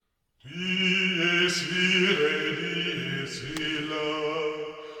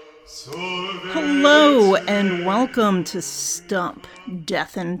Hello and welcome to Stump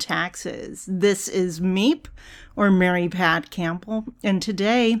Death and Taxes. This is Meep, or Mary Pat Campbell, and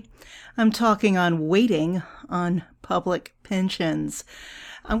today I'm talking on waiting on public pensions.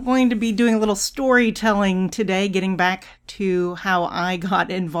 I'm going to be doing a little storytelling today, getting back to how I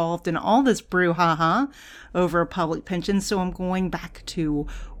got involved in all this brouhaha over public pensions. So I'm going back to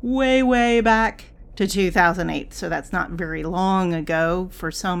way back to 2008. So that's not very long ago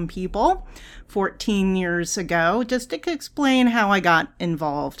for some people, 14 years ago, just to explain how I got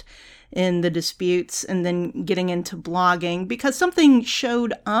involved in the disputes and then getting into blogging, because something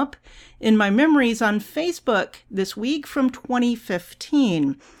showed up in my memories on Facebook this week from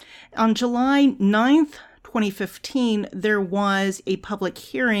 2015. On July 9th, 2015, there was a public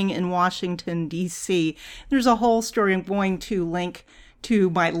hearing in Washington, D.C. There's a whole story. I'm going to link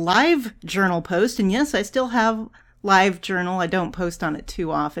to my Live Journal post. And yes, I still have Live Journal. I don't post on it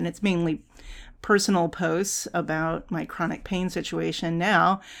too often. It's mainly personal posts about my chronic pain situation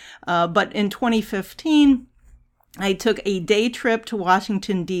now. But in 2015, I took a day trip to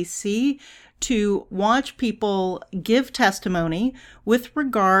Washington, D.C. to watch people give testimony with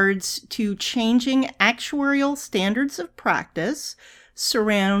regards to changing actuarial standards of practice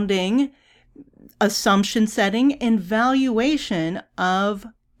surrounding assumption setting and valuation of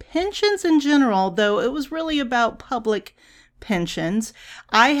pensions in general, though it was really about public pensions.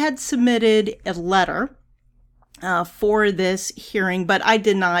 I had submitted a letter for this hearing, but I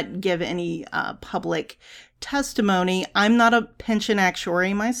did not give any public testimony. I'm not a pension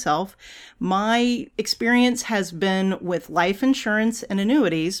actuary myself. My experience has been with life insurance and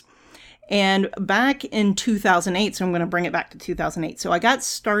annuities. And back in 2008, so I'm going to bring it back to 2008. So I got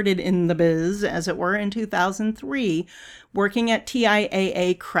started in the biz, as it were, in 2003, working at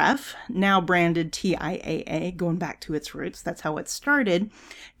TIAA CREF, now branded TIAA, going back to its roots. That's how it started.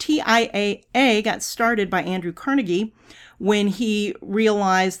 TIAA got started by Andrew Carnegie when he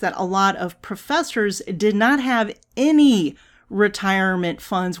realized that a lot of professors did not have any retirement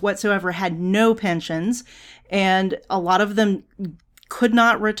funds whatsoever, had no pensions, and a lot of them could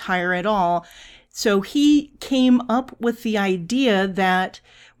not retire at all. So he came up with the idea that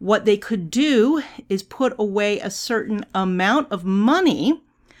what they could do is put away a certain amount of money.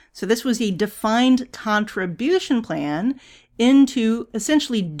 So this was a defined contribution plan into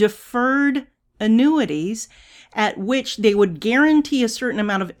essentially deferred annuities, at which they would guarantee a certain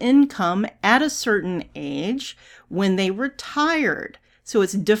amount of income at a certain age when they retired. So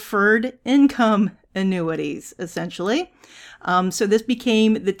it's deferred income annuities, essentially. So this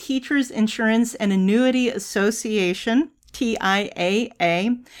became the Teachers Insurance and Annuity Association,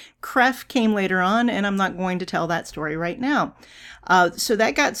 TIAA. CREF came later on, and I'm not going to tell that story right now. So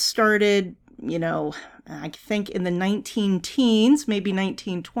that got started, I think in the 19-teens, maybe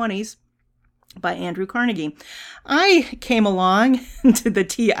 1920s. By Andrew Carnegie. I came along to the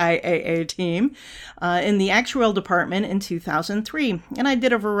TIAA team in the actuarial department in 2003, and I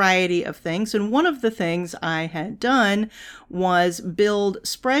did a variety of things. And one of the things I had done was build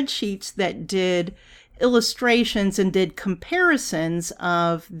spreadsheets that did illustrations and did comparisons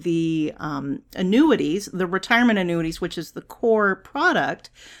of the annuities, the retirement annuities, which is the core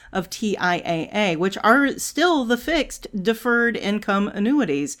product of TIAA, which are still the fixed deferred income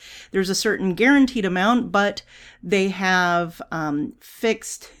annuities. There's a certain guaranteed amount, but they have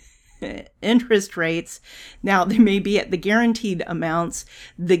fixed interest rates. Now, they may be at the guaranteed amounts.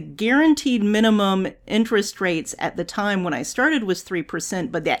 The guaranteed minimum interest rates at the time when I started was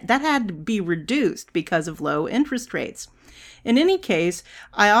 3%, but that had to be reduced because of low interest rates. In any case,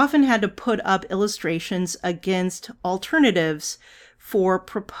 I often had to put up illustrations against alternatives for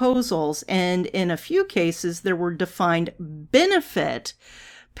proposals, and in a few cases, there were defined benefit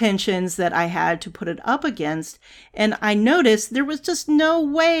pensions that I had to put it up against. And I noticed there was just no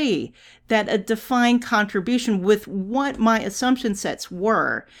way that a defined contribution with what my assumption sets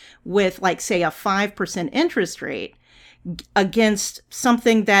were, with like, say, a 5% interest rate against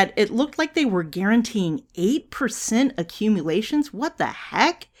something that it looked like they were guaranteeing 8% accumulations. What the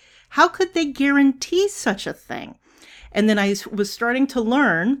heck? How could they guarantee such a thing? And then I was starting to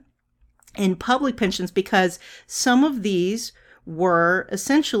learn in public pensions, because some of these were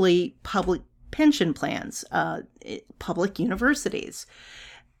essentially public pension plans, public universities.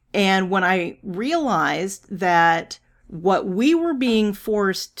 And when I realized that what we were being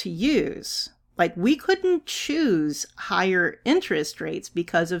forced to use, like, we couldn't choose higher interest rates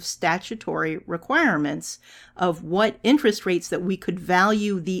because of statutory requirements of what interest rates that we could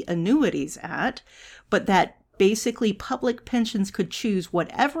value the annuities at, but that basically public pensions could choose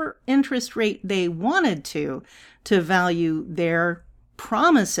whatever interest rate they wanted to value their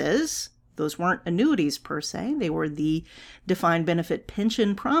promises. Those weren't annuities per se. They were the defined benefit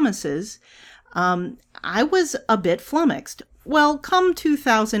pension promises. I was a bit flummoxed. Well, come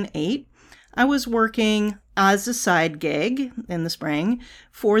 2008, I was working as a side gig in the spring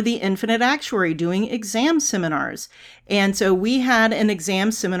for the Infinite Actuary doing exam seminars. And so we had an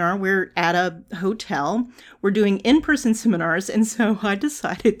exam seminar. We're at a hotel. We're doing in-person seminars. And so I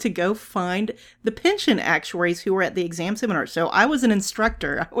decided to go find the pension actuaries who were at the exam seminar. So I was an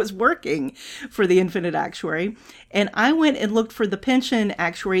instructor. I was working for the Infinite Actuary. And I went and looked for the pension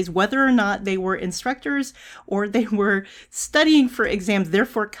actuaries, whether or not they were instructors or they were studying for exams,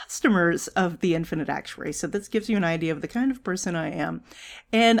 therefore customers of the Infinite Actuary. So this gives you an idea of the kind of person I am.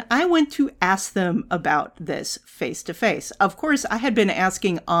 And I went to ask them about this face to face. Of course, I had been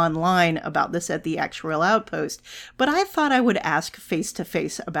asking online about this at the Actuarial Outpost, but I thought I would ask face to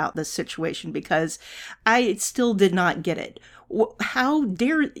face about this situation because I still did not get it. How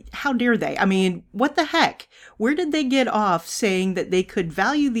dare they? I mean, what the heck? Where did they get off saying that they could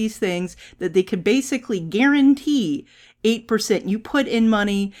value these things, that they could basically guarantee 8%? You put in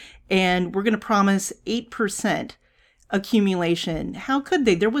money and we're going to promise 8% accumulation. How could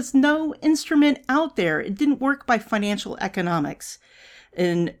they? There was no instrument out there. It didn't work by financial economics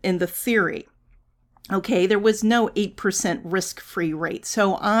in the theory. Okay, there was no 8% risk-free rate.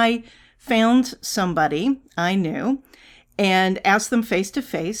 So I found somebody I knew and asked them face to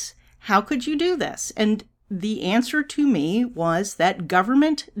face, how could you do this? And the answer to me was that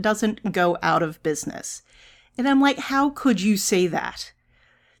government doesn't go out of business. And I'm like, how could you say that?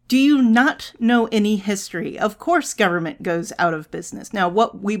 Do you not know any history? Of course, government goes out of business. Now,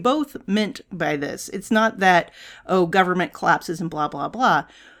 what we both meant by this, it's not that, oh, government collapses and blah, blah, blah.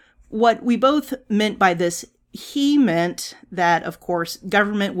 What we both meant by this, he meant that, of course,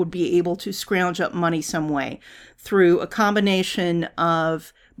 government would be able to scrounge up money some way through a combination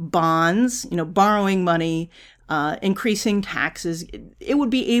of bonds, borrowing money, increasing taxes. It would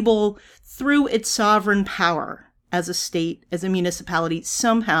be able, through its sovereign power as a state, as a municipality,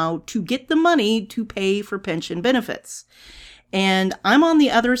 somehow to get the money to pay for pension benefits. And I'm on the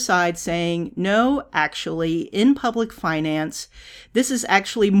other side saying, no, actually, in public finance, this is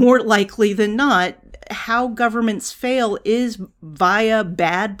actually more likely than not. How governments fail is via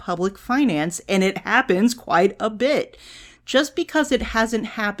bad public finance, and it happens quite a bit. Just because it hasn't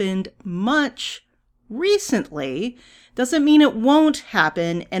happened much recently doesn't mean it won't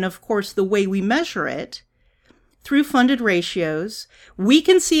happen. And of course, the way we measure it, through funded ratios, we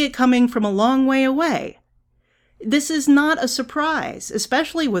can see it coming from a long way away. This is not a surprise,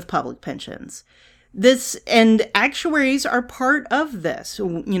 especially with public pensions. And actuaries are part of this.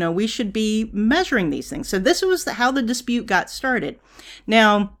 We should be measuring these things. So this was how the dispute got started.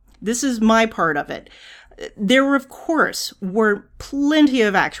 Now, this is my part of it. There, of course, were plenty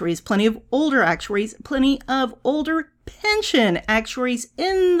of actuaries, plenty of older actuaries, plenty of older pension actuaries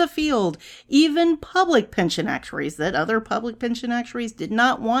in the field, even public pension actuaries that other public pension actuaries did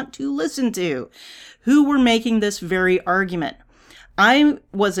not want to listen to, who were making this very argument. I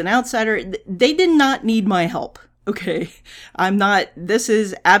was an outsider. They did not need my help. Okay, this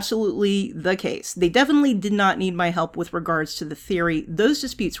is absolutely the case. They definitely did not need my help with regards to the theory. Those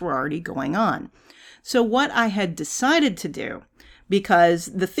disputes were already going on. So what I had decided to do, because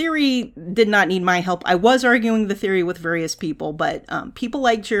the theory did not need my help, I was arguing the theory with various people, but people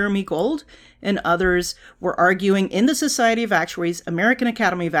like Jeremy Gold and others were arguing in the Society of Actuaries, American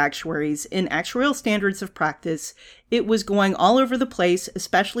Academy of Actuaries, in Actuarial Standards of Practice. It was going all over the place,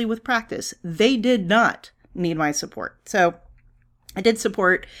 especially with practice. They did not need my support. So I did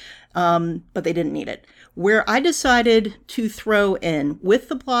support, but they didn't need it. Where I decided to throw in with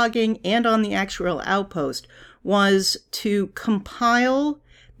the blogging and on the Actuarial Outpost was to compile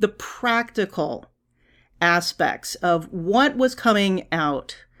the practical aspects of what was coming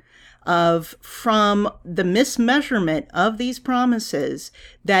out from the mismeasurement of these promises,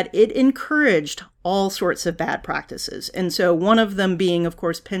 that it encouraged all sorts of bad practices. And so one of them being, of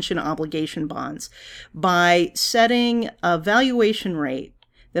course, pension obligation bonds. By setting a valuation rate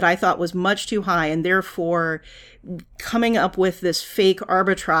that I thought was much too high, and therefore coming up with this fake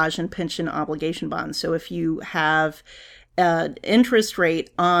arbitrage in pension obligation bonds. So if you have an interest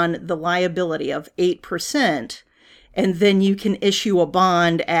rate on the liability of 8%, and then you can issue a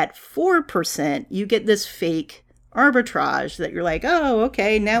bond at 4%, you get this fake arbitrage that you're like, oh,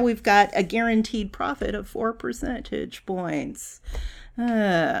 okay, now we've got a guaranteed profit of 4 percentage points.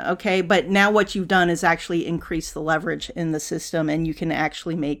 Okay, but now what you've done is actually increase the leverage in the system, and you can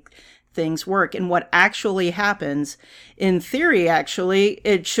actually make things work. And what actually happens, in theory, actually,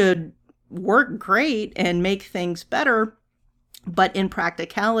 it should work great and make things better. But in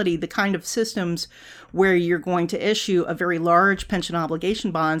practicality, the kind of systems where you're going to issue a very large pension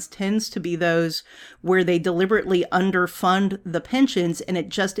obligation bonds tends to be those where they deliberately underfund the pensions, and it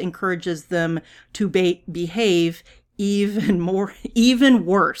just encourages them to behave even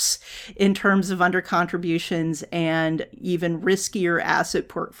worse in terms of under contributions and even riskier asset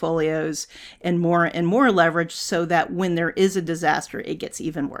portfolios and more leverage, so that when there is a disaster, it gets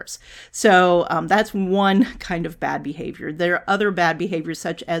even worse. So that's one kind of bad behavior. There are other bad behaviors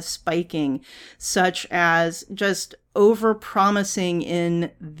such as spiking, such as just over promising in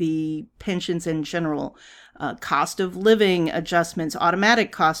the pensions in general, cost of living adjustments,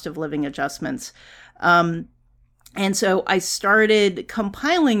 automatic cost of living adjustments. And so I started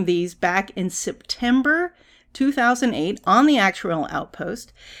compiling these back in September 2008 on the Actuarial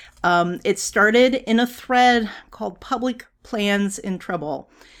Outpost. It started in a thread called Public Plans in Trouble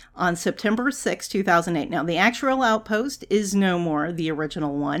on September 6, 2008. Now, the Actuarial Outpost is no more, the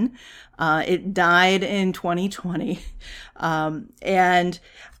original one. It died in 2020. And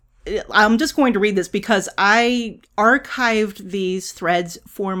I'm just going to read this because I archived these threads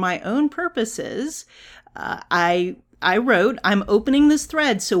for my own purposes. I wrote, I'm opening this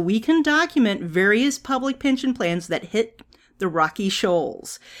thread so we can document various public pension plans that hit the Rocky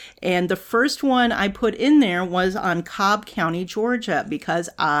Shoals. And the first one I put in there was on Cobb County, Georgia, because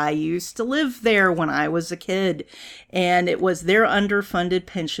I used to live there when I was a kid, and it was their underfunded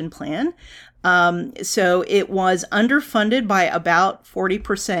pension plan. So it was underfunded by about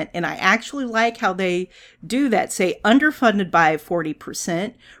 40%. And I actually like how they do that, say underfunded by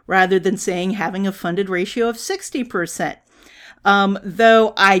 40% rather than saying having a funded ratio of 60%.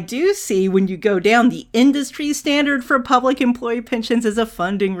 Though I do see when you go down, the industry standard for public employee pensions is a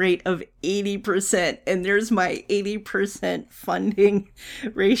funding rate of 80%. And there's my 80% funding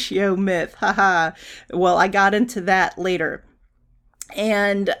ratio myth. Haha. Well, I got into that later.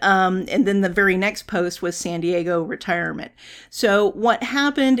 And then the very next post was San Diego retirement. So what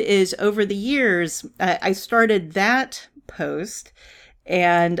happened is over the years, I started that post,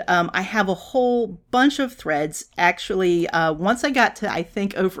 and I have a whole bunch of threads. Actually, once I got to, I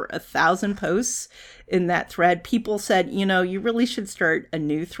think, over 1,000 posts in that thread, people said, you really should start a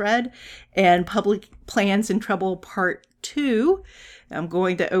new thread. And Public Plans in Trouble Part 2, I'm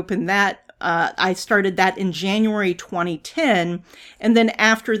going to open that. I started that in January 2010. And then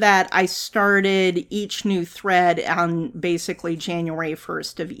after that, I started each new thread on basically January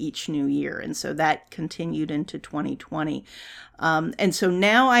 1st of each new year. And so that continued into 2020. And so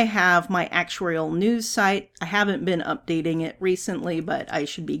now I have my actuarial news site. I haven't been updating it recently, but I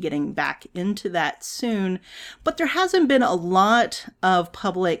should be getting back into that soon. But there hasn't been a lot of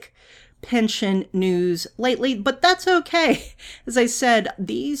public pension news lately, but that's okay. As I said,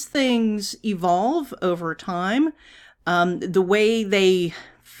 these things evolve over time. The way they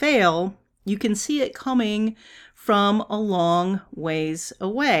fail, you can see it coming from a long ways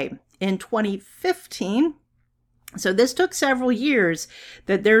away. In 2015, so this took several years,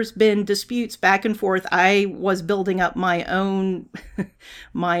 that there's been disputes back and forth. I was building up my own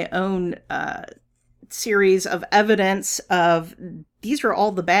series of evidence of these are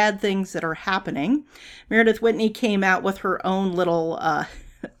all the bad things that are happening. Meredith Whitney came out with her own little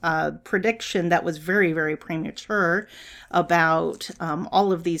prediction that was very, very premature about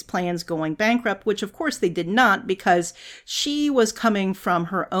all of these plans going bankrupt, which of course they did not, because she was coming from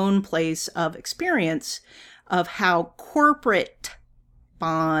her own place of experience of how corporate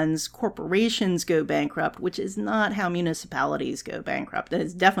bonds, corporations go bankrupt, which is not how municipalities go bankrupt. And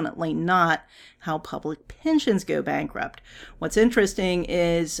it's definitely not how public pensions go bankrupt. What's interesting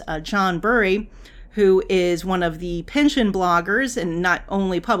is John Burry, who is one of the pension bloggers, and not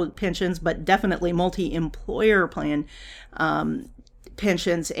only public pensions, but definitely multi-employer plan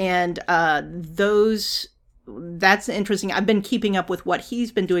pensions. And that's interesting. I've been keeping up with what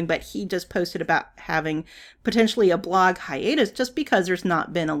he's been doing, but he just posted about having potentially a blog hiatus just because there's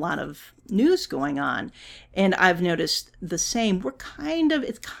not been a lot of news going on. And I've noticed the same.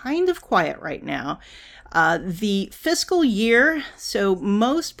 It's kind of quiet right now. The fiscal year, so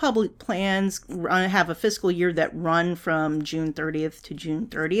most public plans have a fiscal year that run from June 30th to June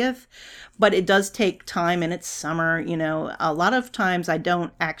 30th, but it does take time and it's summer. A lot of times I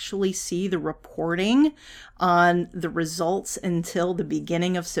don't actually see the reporting on the results until the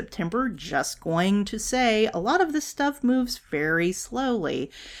beginning of September. Just going to say a lot of this stuff moves very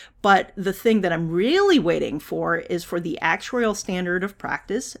slowly. But the thing that I'm really waiting for is for the Actuarial Standard of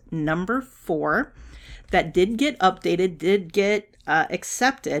Practice number 4. That did get updated, did get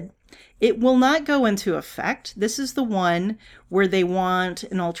accepted. It will not go into effect. This is the one where they want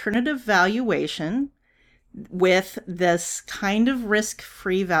an alternative valuation with this kind of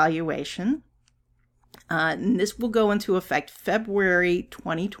risk-free valuation. And this will go into effect February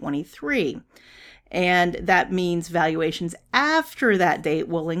 2023. And that means valuations after that date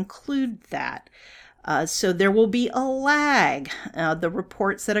will include that. So there will be a lag. The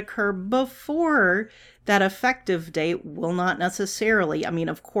reports that occur before that effective date will not necessarily. I mean,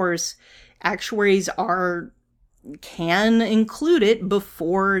 of course, actuaries can include it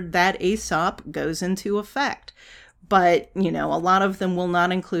before that ASOP goes into effect. But, a lot of them will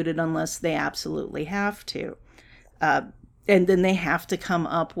not include it unless they absolutely have to. And then they have to come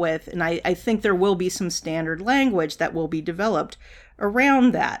up with, and I think there will be some standard language that will be developed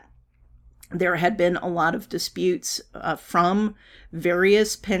around that. There had been a lot of disputes from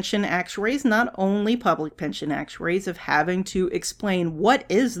various pension actuaries, not only public pension actuaries, of having to explain, what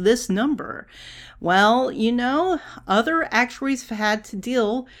is this number? Well, other actuaries have had to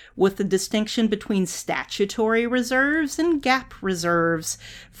deal with the distinction between statutory reserves and GAAP reserves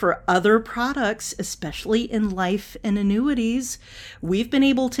for other products, especially in life and annuities. We've been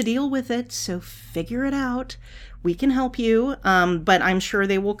able to deal with it, so figure it out. We can help you, but I'm sure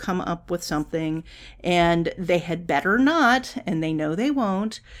they will come up with something, and they had better not, and they know they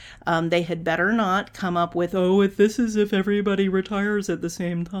won't, they had better not come up with, this is if everybody retires at the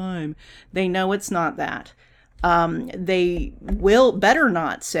same time. They know it's not that. They will better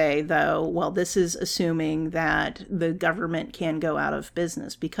not say, though, well, this is assuming that the government can go out of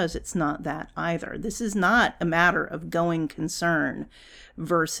business, because it's not that either. This is not a matter of going concern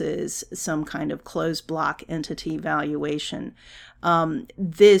versus some kind of closed block entity valuation.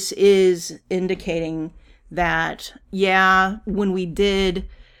 This is indicating that, when we did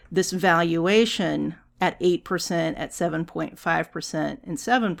this valuation at 8%, at 7.5%, and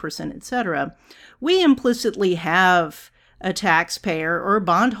 7%, etc., we implicitly have a taxpayer or a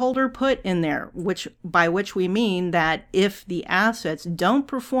bondholder put in there, by which we mean that if the assets don't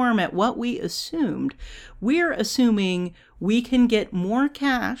perform at what we assumed, we're assuming we can get more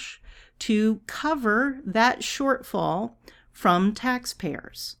cash to cover that shortfall from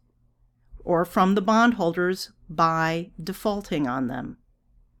taxpayers or from the bondholders by defaulting on them.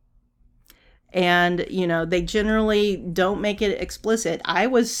 And, they generally don't make it explicit. I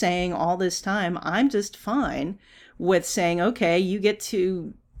was saying all this time, I'm just fine with saying, okay, you get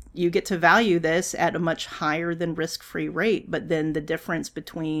to value this at a much higher than risk-free rate, but then the difference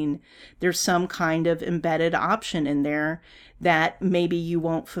between, there's some kind of embedded option in there that maybe you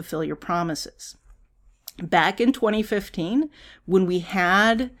won't fulfill your promises. Back in 2015, when we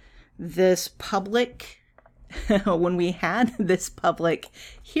had this public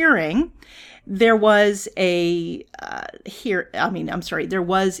hearing, there was a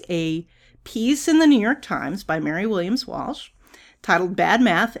piece in the New York Times by Mary Williams Walsh titled "Bad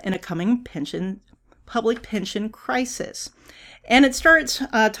Math and a Coming Public Pension Crisis." And it starts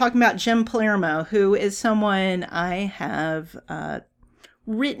talking about Jim Palermo, who is someone I have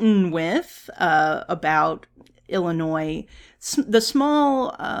written with about Illinois, the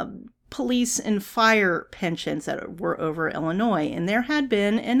small police and fire pensions that were over Illinois. And there had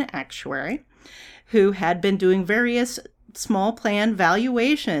been an actuary who had been doing various small plan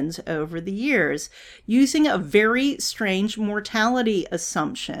valuations over the years using a very strange mortality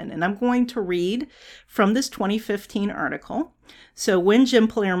assumption. And I'm going to read from this 2015 article. So when Jim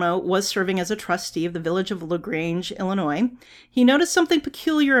Palermo was serving as a trustee of the village of LaGrange, Illinois, he noticed something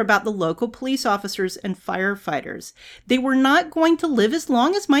peculiar about the local police officers and firefighters. They were not going to live as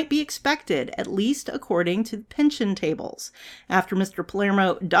long as might be expected, at least according to pension tables. After Mr.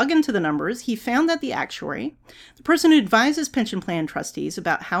 Palermo dug into the numbers, he found that the actuary, the person who advises pension plan trustees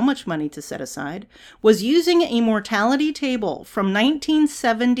about how much money to set aside, was using a mortality table from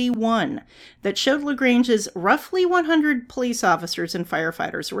 1971 that showed LaGrange's roughly 100 police officers and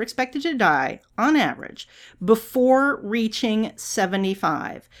firefighters were expected to die, on average, before reaching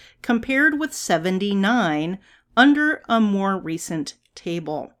 75, compared with 79 under a more recent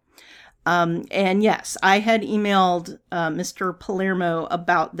table. And yes, I had emailed Mr. Palermo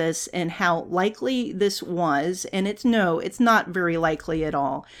about this and how likely this was, and it's not very likely at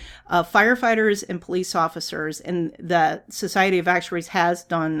all. Firefighters and police officers, and the Society of Actuaries has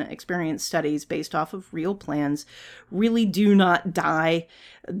done experience studies based off of real plans, really do not die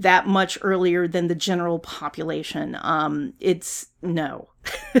that much earlier than the general population.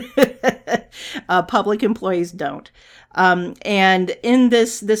 Public employees don't. And in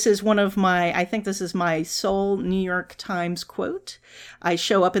this is one of I think this is my sole New York Times quote. I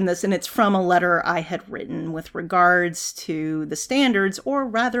show up in this, and it's from a letter I had written with regards to the standards, or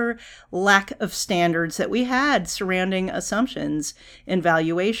rather lack of standards that we had surrounding assumptions and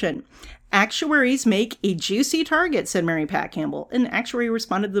valuation. Actuaries make a juicy target, said Mary Pat Campbell. An actuary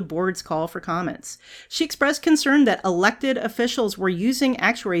responded to the board's call for comments. She expressed concern that elected officials were using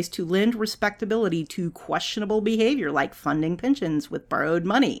actuaries to lend respectability to questionable behavior like funding pensions with borrowed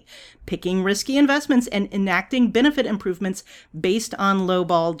money, picking risky investments, and enacting benefit improvements based on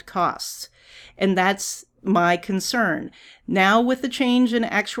lowballed costs. And that's my concern. Now, with the change in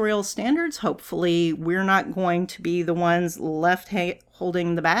actuarial standards, hopefully we're not going to be the ones left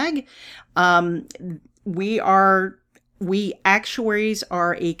holding the bag. We actuaries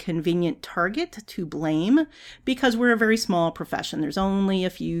are a convenient target to blame because we're a very small profession. There's only a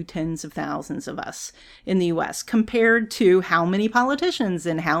few tens of thousands of us in the U.S. compared to how many politicians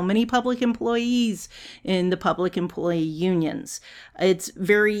and how many public employees in the public employee unions. It's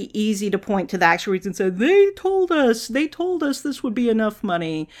very easy to point to the actuaries and say, they told us this would be enough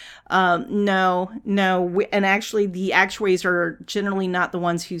money. No. And actually the actuaries are generally not the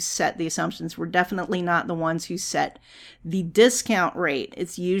ones who set the assumptions. We're definitely not the ones who set the discount rate.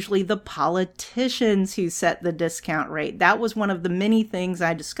 It's usually the politicians who set the discount rate. That was one of the many things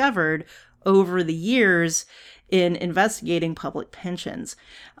I discovered over the years in investigating public pensions.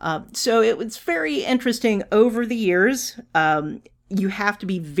 So it was very interesting over the years. You have to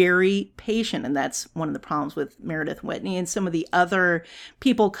be very patient, and that's one of the problems with Meredith Whitney and some of the other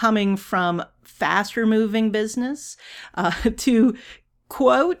people coming from faster moving business. To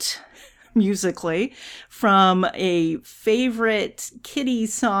quote musically from a favorite Kitty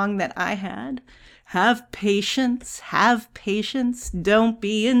song that I had, have patience, don't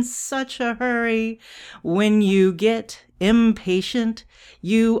be in such a hurry. When you get impatient,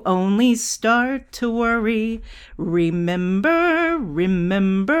 you only start to worry. Remember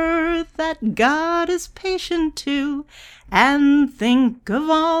that God is patient too, and think of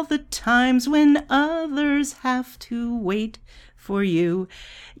all the times when others have to wait for you.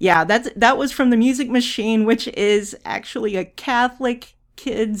 Yeah, that was from The Music Machine, which is actually a Catholic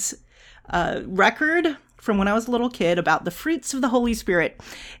kids record from when I was a little kid about the fruits of the Holy Spirit.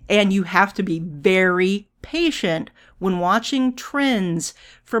 And you have to be very patient when watching trends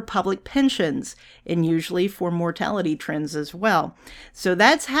for public pensions, and usually for mortality trends as well. So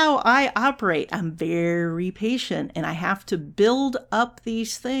that's how I operate. I'm very patient, and I have to build up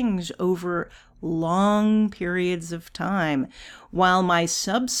these things over long periods of time. While my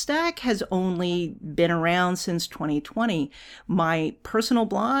Substack has only been around since 2020, my personal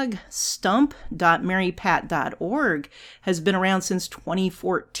blog, stump.marypat.org, has been around since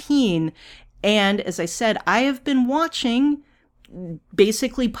 2014. And as I said, I have been watching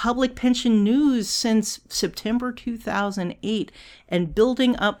basically public pension news since September 2008 and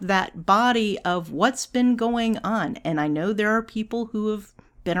building up that body of what's been going on. And I know there are people who have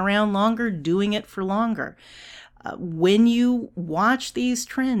been around longer, doing it for longer. When you watch these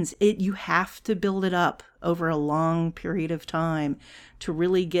trends, you have to build it up over a long period of time to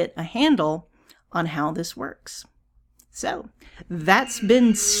really get a handle on how this works. So that's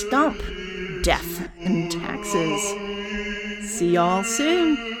been Stump, Death and Taxes. See y'all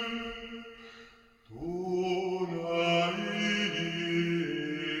soon.